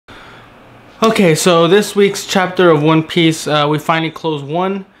Okay, so this week's chapter of One Piece, we finally closed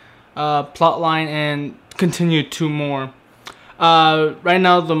one plot line and continued two more. Right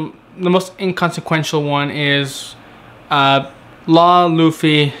now, the most inconsequential one is Law,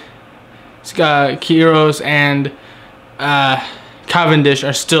 Luffy, Kiros, and Cavendish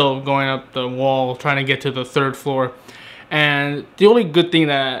are still going up the wall trying to get to the third floor. And the only good thing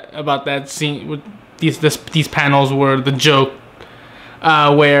about that scene with these panels were the joke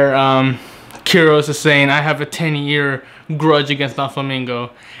where Kiros is saying, I have a 10-year grudge against Doflamingo.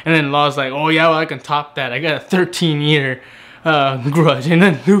 And then Law's like, oh yeah, well, I can top that. I got a 13-year grudge. And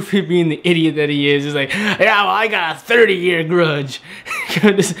then Luffy, being the idiot that he is like, yeah, well, I got a 30-year grudge.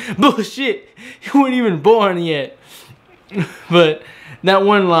 This bullshit. You weren't even born yet. But that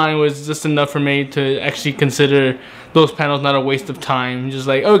one line was just enough for me to actually consider those panels not a waste of time. Just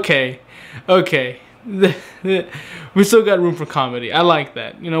like, okay. We still got room for comedy. I like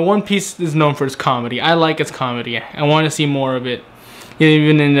that. You know, One Piece is known for its comedy. I like its comedy. I want to see more of it,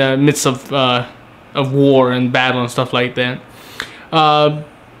 even in the midst of war and battle and stuff like that.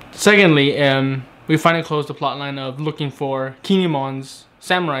 Secondly, we finally closed the plotline of looking for Kinemon's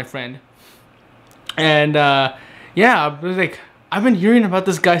samurai friend. And yeah, I was like, I've been hearing about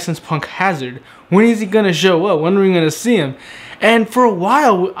this guy since Punk Hazard. When is he gonna show up? When are we gonna see him? And for a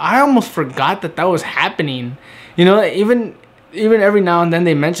while, I almost forgot that was happening. You know, even every now and then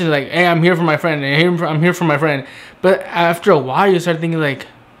they mention like, "Hey, I'm here for my friend. I'm here for my friend." But after a while, you start thinking like,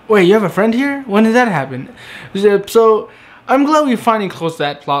 "Wait, you have a friend here? When did that happen?" So I'm glad we finally closed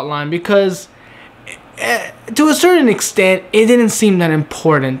that plot line because, to a certain extent, it didn't seem that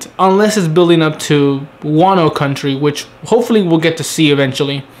important unless it's building up to Wano Country, which hopefully we'll get to see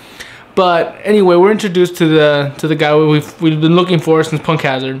eventually. But anyway, we're introduced to the guy we've been looking for since Punk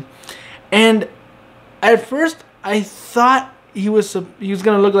Hazard, and at first I thought he was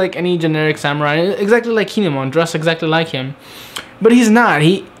gonna look like any generic samurai, exactly like Kinemon, dressed exactly like him, but he's not.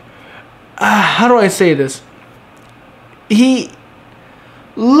 How do I say this? He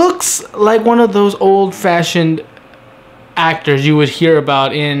looks like one of those old-fashioned actors you would hear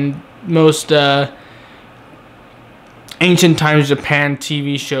about in most ancient times Japan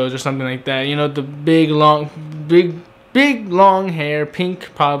TV shows or something like that. You know, the big long hair, pink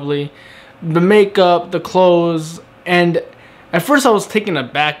probably, the makeup, the clothes. And at first I was taken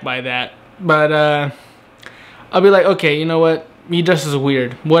aback by that, but I'll be like, okay, you know what? He dresses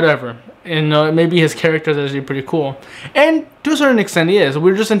weird, whatever. And maybe his character is actually pretty cool. And to a certain extent he is.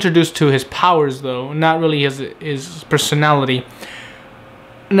 We're just introduced to his powers though, not really his personality.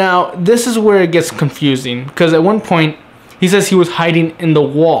 Now, this is where it gets confusing, because at one point he says he was hiding in the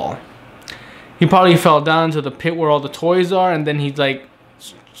wall. He probably fell down into the pit where all the toys are, and then he's like,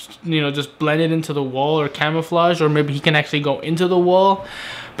 you know, just blended into the wall or camouflage, or maybe he can actually go into the wall.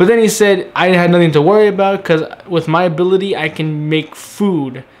 But then he said, I had nothing to worry about because with my ability I can make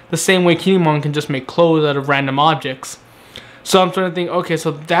food the same way Kinemon can just make clothes out of random objects. So I'm trying to think, okay, so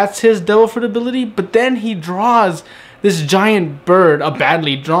that's his devil fruit ability, but then he draws this giant bird, a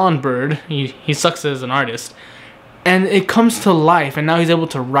badly drawn bird. He sucks as an artist. And it comes to life, and now he's able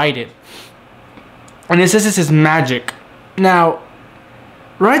to write it. And it says this is magic. Now,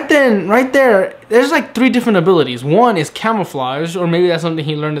 right there, there's like 3 different abilities. One is camouflage, or maybe that's something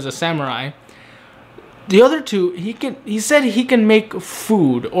he learned as a samurai. The other 2, he said he can make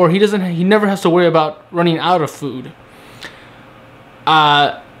food, or he never has to worry about running out of food.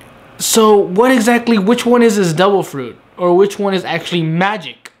 So which one is his devil fruit, or which one is actually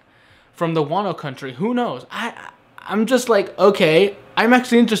magic from the Wano Country? Who knows? I'm just like, okay, I'm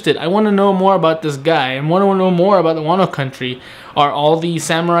actually interested. I want to know more about this guy. I want to know more about the Wano Country. Are all the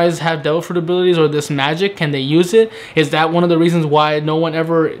samurais have devil fruit abilities, or this magic? Can they use it? Is that one of the reasons why no one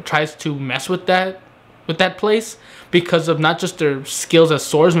ever tries to mess with that place? Because of not just their skills as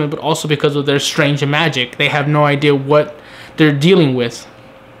swordsmen, but also because of their strange magic. They have no idea what they're dealing with.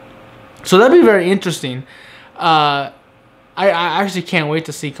 So that'd be very interesting. I actually can't wait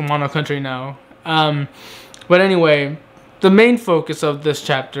to see Wano Country now. But anyway, the main focus of this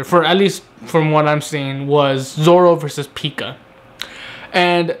chapter, for at least from what I'm seeing, was Zoro versus Pica.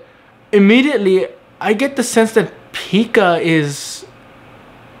 And immediately I get the sense that Pica is,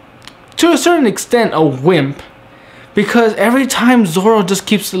 to a certain extent, a wimp, because every time Zoro just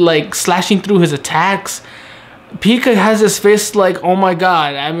keeps like slashing through his attacks, Pica has his face like, oh my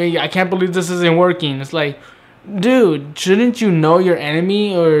god, I mean, I can't believe this isn't working. It's like, dude, shouldn't you know your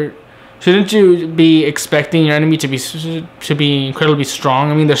enemy, or shouldn't you be expecting your enemy to be incredibly strong?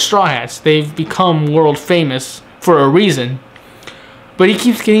 I mean, they're Straw Hats. They've become world famous for a reason. But he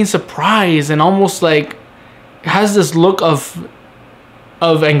keeps getting surprised and almost like has this look of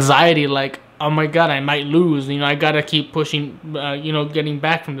anxiety, like, oh my god, I might lose. You know, I gotta keep pushing, you know, getting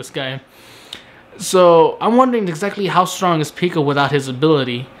back from this guy. So I'm wondering exactly how strong is Pica without his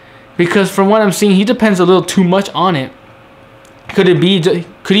ability, because from what I'm seeing, he depends a little too much on it. Could he be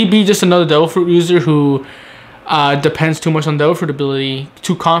just another Devil Fruit user who depends too much on Devil Fruit ability,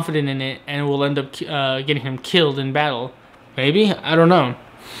 too confident in it, and will end up getting him killed in battle? Maybe, I don't know.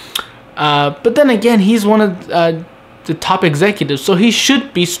 But then again, he's one of the top executives, so he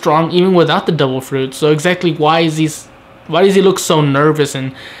should be strong even without the Devil Fruit. So exactly why does he look so nervous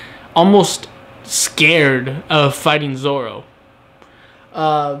and almost scared of fighting Zoro?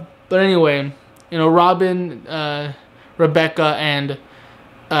 But anyway, you know, Robin, Rebecca, and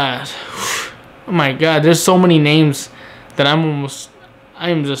oh my god, there's so many names that I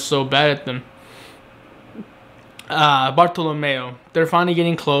am just so bad at them. Bartolomeo, they're finally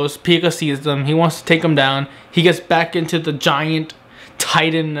getting close. Pica sees them. He wants to take them down. He gets back into the giant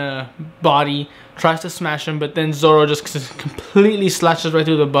Titan body, tries to smash him, but then Zoro just completely slashes right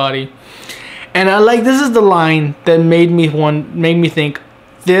through the body. And this is the line that made me think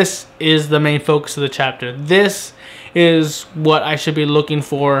this is the main focus of the chapter. This is what I should be looking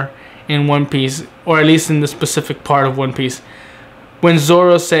for in One Piece, or at least in the specific part of One Piece. When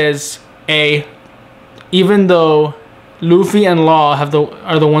Zoro says, even though Luffy and Law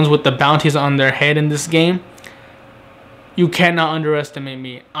are the ones with the bounties on their head in this game, you cannot underestimate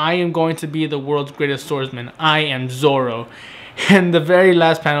me. I am going to be the world's greatest swordsman. I am Zoro. And the very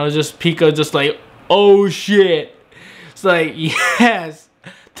last panel is just Pica just like, oh shit. It's like, yes,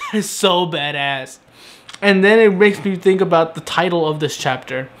 that is so badass. And then it makes me think about the title of this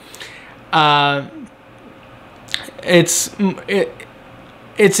chapter. It's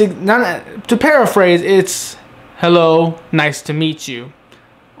not, to paraphrase, it's hello, nice to meet you,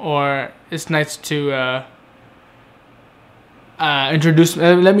 or it's nice to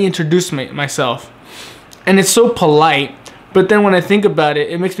let me introduce myself. And it's so polite, but then when I think about it,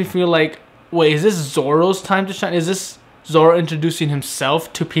 it makes me feel like, wait, is this Zoro's time to shine? Is this Zoro introducing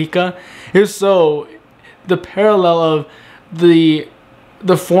himself to Pica? If so, the parallel of the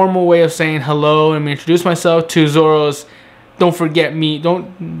formal way of saying hello and introduce myself to Zoro's don't forget me,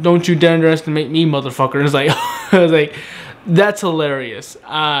 don't you dare underestimate me, motherfucker. It's like, I was like, that's hilarious.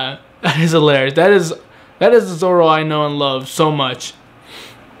 That is hilarious. That is the Zoro I know and love so much.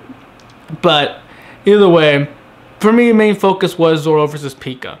 But either way, for me, the main focus was Zoro versus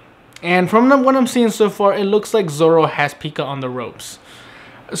Pica. And from what I'm seeing so far, it looks like Zoro has Pica on the ropes.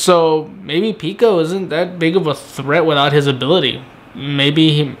 So maybe Pica isn't that big of a threat without his ability.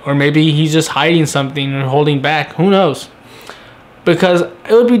 Maybe he's just hiding something or holding back. Who knows? Because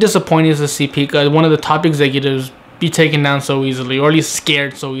it would be disappointing to see Pica, one of the top executives, be taken down so easily, or at least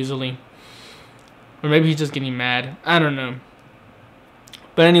scared so easily. Or maybe he's just getting mad. I don't know.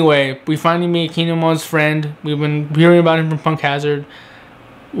 But anyway, we finally meet Kinemon's friend. We've been hearing about him from Punk Hazard,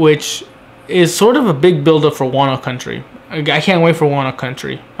 which is sort of a big build-up for Wano Country. I can't wait for Wano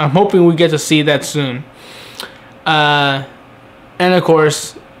Country. I'm hoping we get to see that soon. And of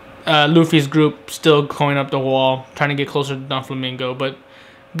course, Luffy's group still going up the wall, trying to get closer to Don Flamingo. But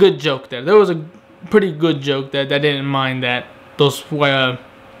good joke there. There was a pretty good joke that I didn't mind that. Those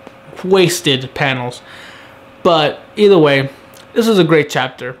wasted panels. But either way, this was a great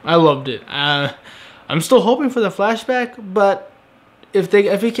chapter. I loved it. I'm still hoping for the flashback, but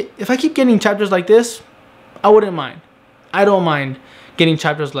if I keep getting chapters like this, I wouldn't mind. I don't mind getting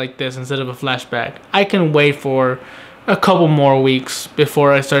chapters like this instead of a flashback. I can wait for a couple more weeks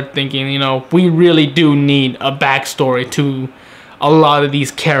before I start thinking, you know, we really do need a backstory to a lot of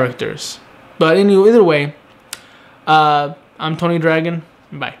these characters. But anyway, either way, I'm Tony Dragon.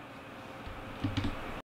 Bye.